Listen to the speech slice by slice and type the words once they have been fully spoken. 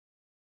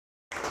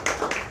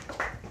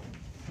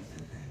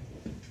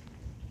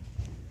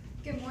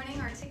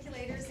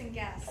and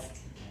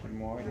guests. Good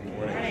morning. Good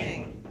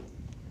morning.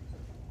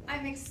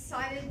 I'm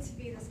excited to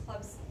be this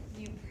club's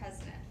new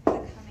president for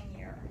the coming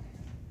year.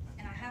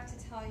 And I have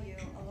to tell you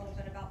a little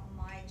bit about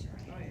my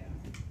journey. Oh,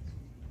 yeah.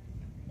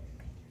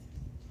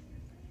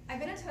 I've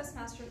been a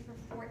Toastmaster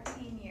for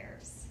 14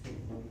 years.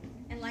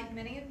 And like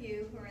many of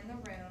you who are in the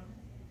room,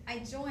 I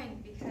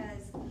joined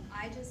because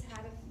I just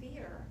had a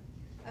fear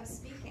of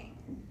speaking.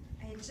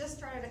 I had just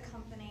started a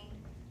company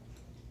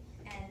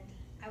and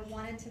I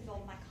wanted to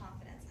build my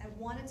confidence. I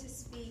wanted to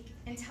speak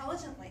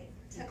intelligently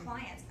to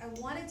clients. I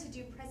wanted to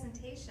do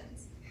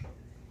presentations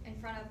in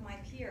front of my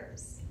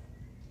peers.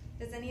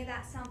 Does any of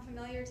that sound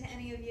familiar to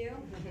any of you?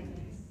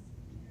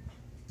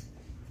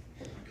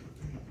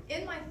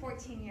 In my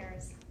 14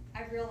 years,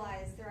 I've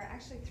realized there are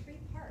actually 3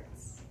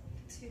 parts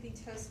to the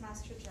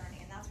Toastmaster journey,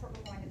 and that's what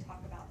we're going to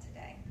talk about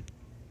today.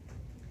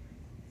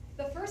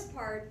 The first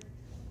part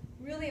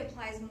really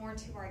applies more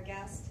to our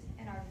guests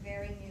and our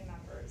very new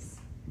members.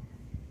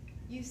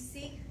 You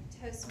seek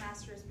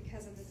Toastmasters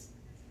because of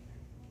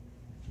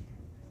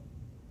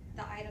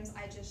the items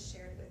I just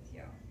shared with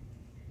you.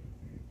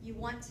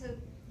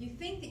 You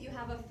think that you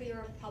have a fear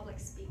of public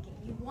speaking.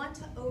 You want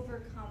to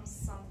overcome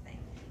something.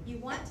 You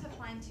want to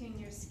fine-tune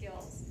your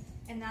skills,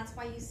 and that's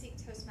why you seek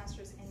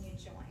Toastmasters and you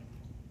join.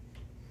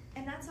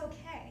 And that's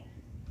okay.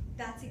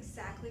 That's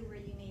exactly where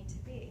you need to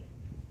be.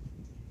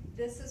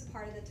 This is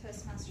part of the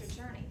Toastmaster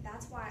journey.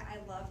 That's why I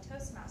love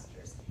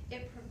Toastmasters.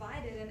 It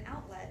provided an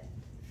outlet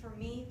for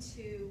me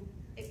to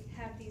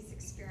have these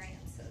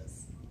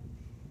experiences.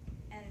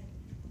 And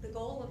the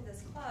goal of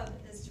this club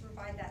is to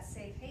provide that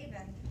safe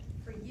haven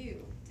for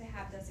you to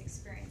have those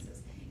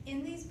experiences.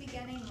 In these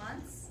beginning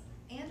months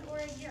and or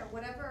a year,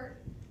 whatever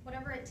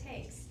it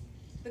takes,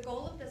 the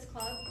goal of this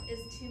club is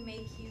to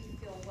make you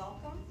feel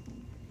welcome,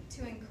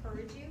 to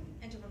encourage you,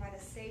 and to provide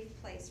a safe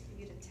place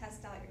for you to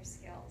test out your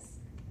skills.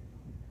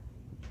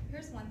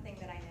 Here's one thing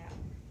that I know.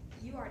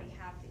 You already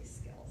have these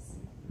skills.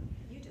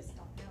 You just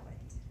don't know it.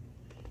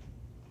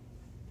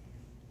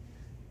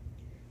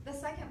 The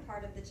second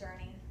part of the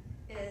journey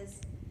is,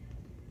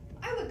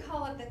 I would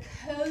call it the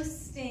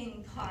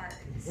coasting part.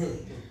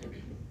 You've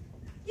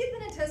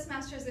been a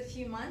Toastmasters a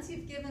few months.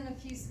 You've given a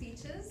few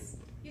speeches.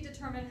 You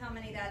determine how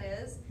many that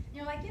is. And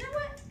you're like, you know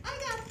what? I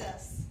got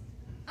this.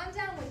 I'm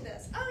down with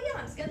this. Oh yeah,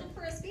 I'm scheduled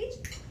for a speech.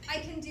 I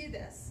can do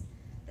this.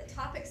 The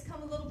topics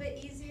come a little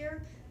bit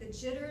easier. The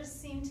jitters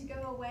seem to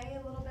go away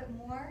a little bit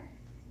more.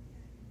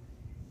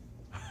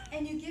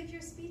 And you give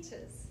your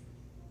speeches.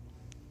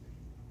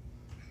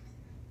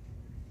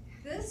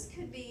 This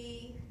could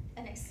be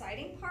an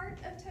exciting part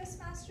of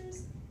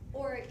Toastmasters,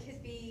 or it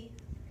could be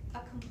a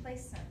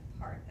complacent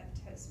part of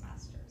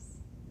Toastmasters.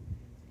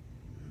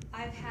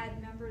 I've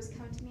had members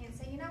come to me and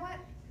say, you know what?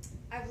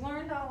 I've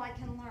learned all I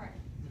can learn.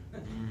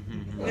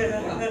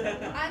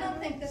 I don't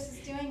think this is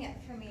doing it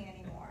for me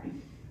anymore.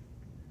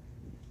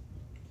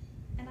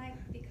 And I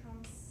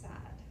become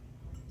sad.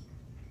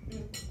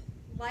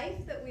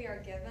 Life that we are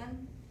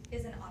given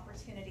is an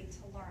opportunity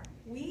to learn.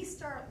 We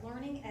start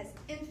learning as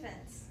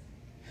infants.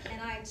 And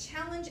I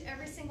challenge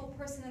every single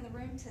person in the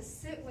room to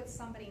sit with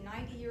somebody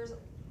 90 years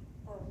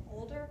or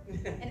older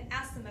and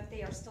ask them if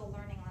they are still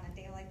learning on a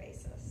daily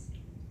basis.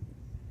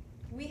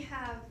 We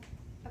have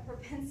a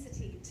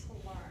propensity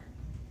to learn.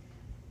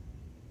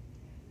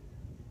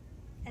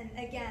 And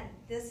again,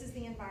 this is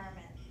the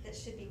environment that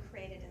should be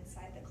created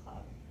inside the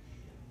club.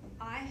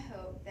 I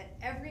hope that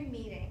every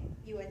meeting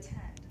you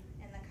attend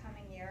in the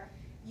coming year,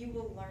 you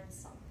will learn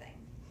something.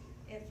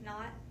 If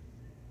not,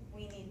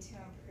 we need to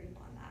improve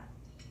on that.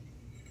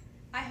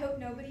 I hope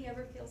nobody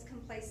ever feels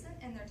complacent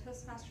in their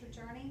Toastmaster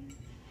journey.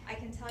 I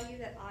can tell you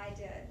that I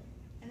did.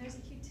 And there's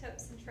a few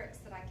tips and tricks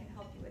that I can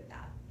help you with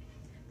that.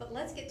 But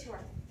let's get to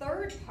our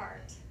third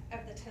part of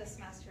the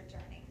Toastmaster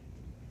journey.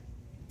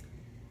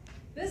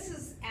 This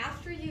is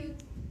after you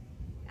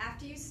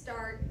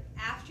start,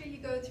 after you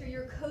go through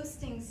your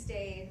coasting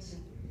stage,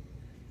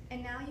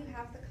 and now you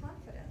have the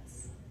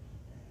confidence.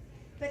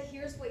 But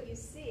here's what you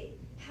see.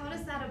 How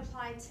does that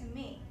apply to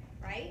me,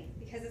 right?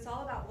 Because it's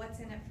all about what's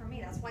in it for me.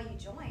 That's why you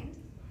joined.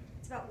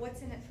 It's about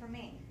what's in it for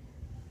me.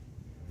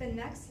 The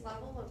next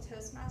level of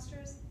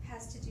Toastmasters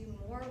has to do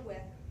more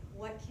with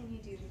what can you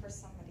do for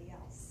somebody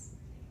else.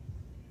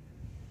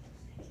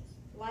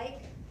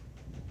 Like,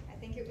 I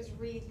think it was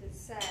Reed that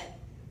said,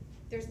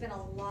 there's been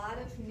a lot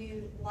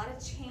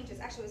of changes.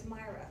 Actually, it was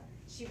Myra.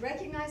 She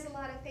recognized a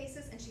lot of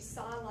faces and she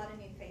saw a lot of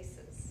new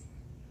faces.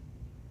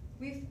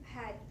 We've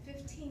had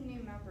 15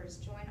 new members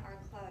join our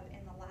club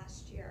in the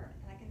last year,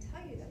 and I can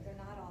tell you that they're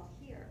not all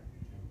here.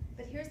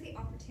 But here's the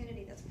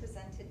opportunity that's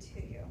presented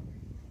to you.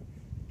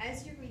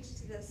 As you reach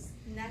to this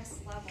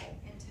next level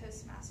in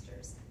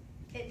Toastmasters,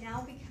 it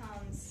now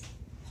becomes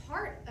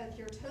part of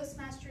your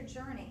Toastmaster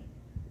journey,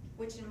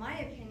 which in my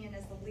opinion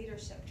is the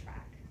leadership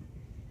track,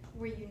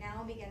 where you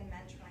now begin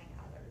mentoring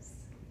others.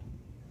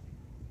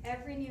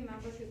 Every new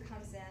member who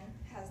comes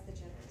in has the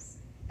jitters.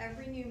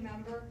 Every new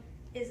member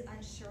is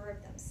unsure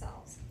of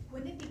themselves.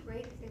 Wouldn't it be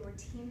great if they were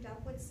teamed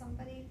up with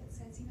somebody that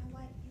says, you know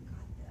what, you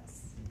got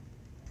this?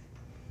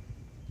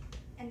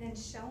 And then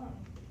show them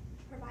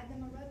provide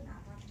them a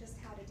roadmap on just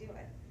how to do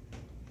it.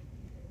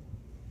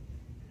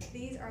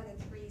 These are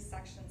the 3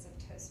 sections of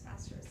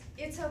Toastmasters.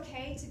 It's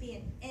okay to be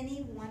in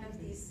any one of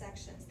these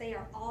sections. They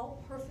are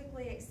all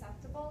perfectly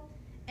acceptable,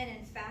 and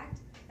in fact,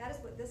 that is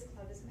what this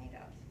club is made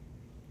of,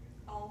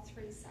 all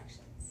 3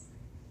 sections.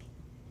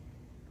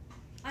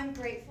 I'm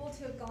grateful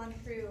to have gone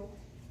through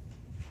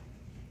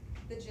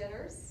the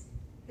jitters,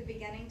 the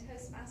beginning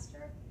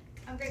Toastmaster.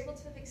 I'm grateful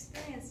to have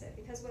experienced it,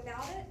 because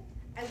without it,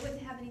 I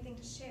wouldn't have anything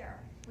to share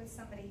with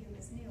somebody who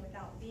is new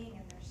without being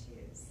in their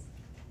shoes.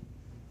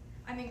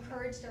 I'm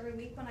encouraged every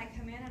week when I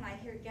come in and I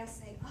hear guests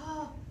say,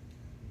 oh,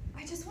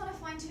 I just want to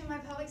fine-tune my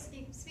public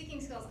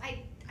speaking skills.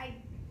 I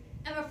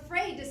am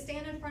afraid to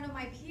stand in front of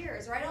my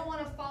peers, or I don't want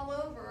to fall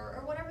over,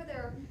 or whatever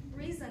their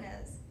reason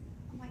is.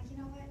 I'm like, you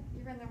know what?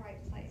 You're in the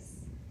right place.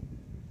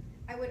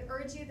 I would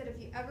urge you that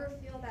if you ever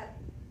feel that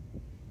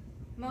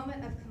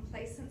moment of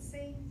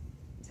complacency,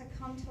 to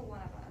come to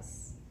one of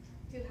us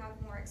who have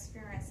more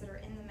experience, that are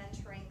in the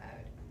mentoring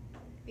mode,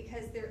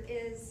 because there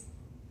is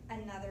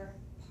another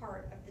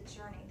part of the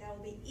journey that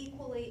will be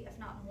equally, if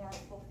not more,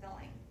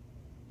 fulfilling.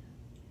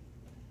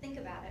 Think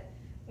about it.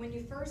 When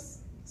you first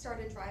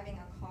started driving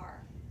a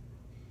car,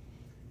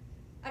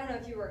 I don't know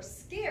if you were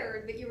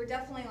scared, but you were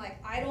definitely like,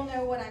 I don't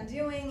know what I'm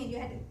doing, and you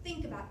had to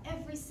think about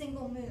every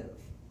single move.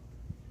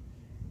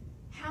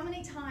 How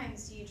many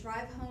times do you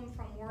drive home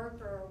from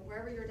work or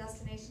wherever your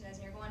destination is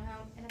and you're going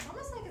home, and it's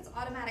almost like it's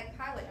automatic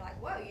pilot. You're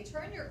like, whoa, you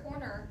turn your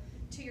corner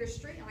to your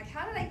street, and you're like,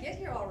 how did I get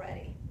here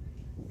already?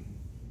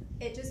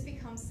 It just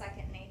becomes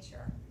second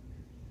nature.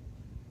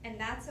 And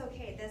that's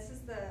okay. This is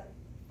the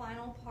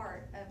final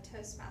part of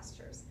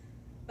Toastmasters.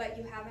 But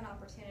you have an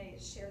opportunity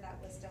to share that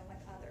wisdom with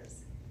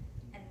others.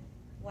 And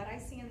what I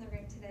see in the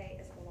room today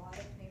is a lot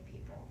of new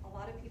people, a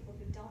lot of people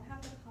who don't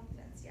have the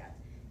confidence yet.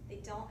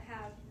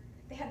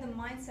 They have the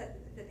mindset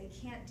that they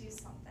can't do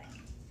something.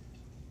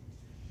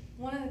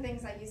 One of the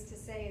things I used to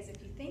say is,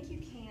 if you think you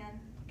can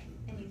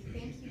and you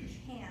think you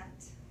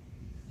can't,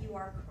 you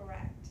are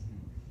correct.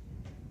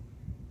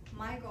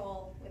 My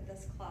goal with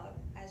this club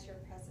as your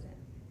president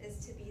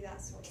is to be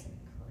that source of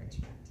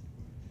encouragement.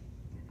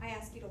 I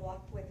ask you to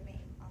walk with me